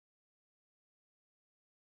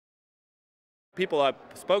People I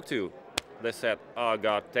spoke to, they said, oh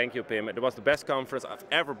God, thank you, Pim. It was the best conference I've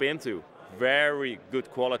ever been to. Very good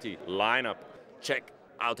quality lineup. Check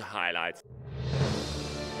out the highlights.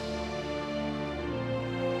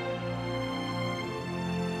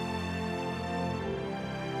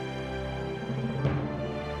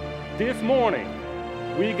 This morning,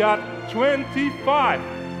 we got 25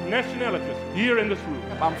 nationalities here in this room.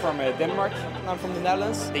 I'm from Denmark. I'm from the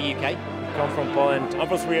Netherlands. The UK. I come from Poland. I'm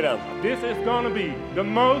from Sweden. This is going to be the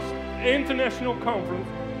most international conference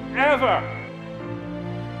ever.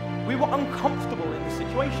 We were uncomfortable in the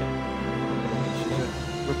situation. She's a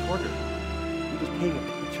reporter. We're just painting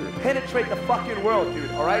a picture. Penetrate the fucking world,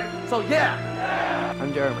 dude, all right? So yeah!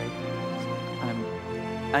 I'm Jeremy.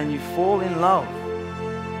 And you fall in love.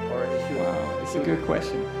 Or is she? Wow, it's a good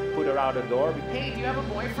question. Put her out the door. Hey, do you have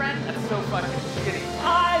a boyfriend? That's so fucking shitty.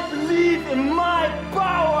 I believe in my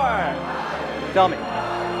power! Tell me.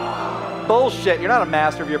 Bullshit, you're not a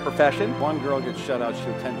master of your profession. One girl gets shut out,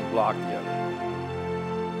 she'll tend to block the other.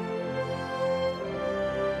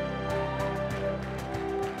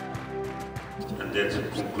 And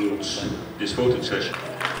that concludes this voting session.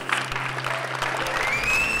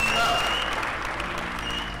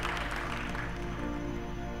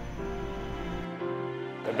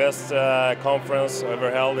 The best conference ever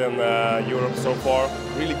held in Europe so far.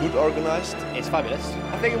 Really good organized. It's fabulous.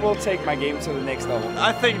 I think it will take my game to the next level.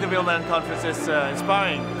 I think the Real Man Conference is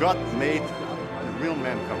inspiring. God made the Real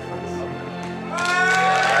Man Conference.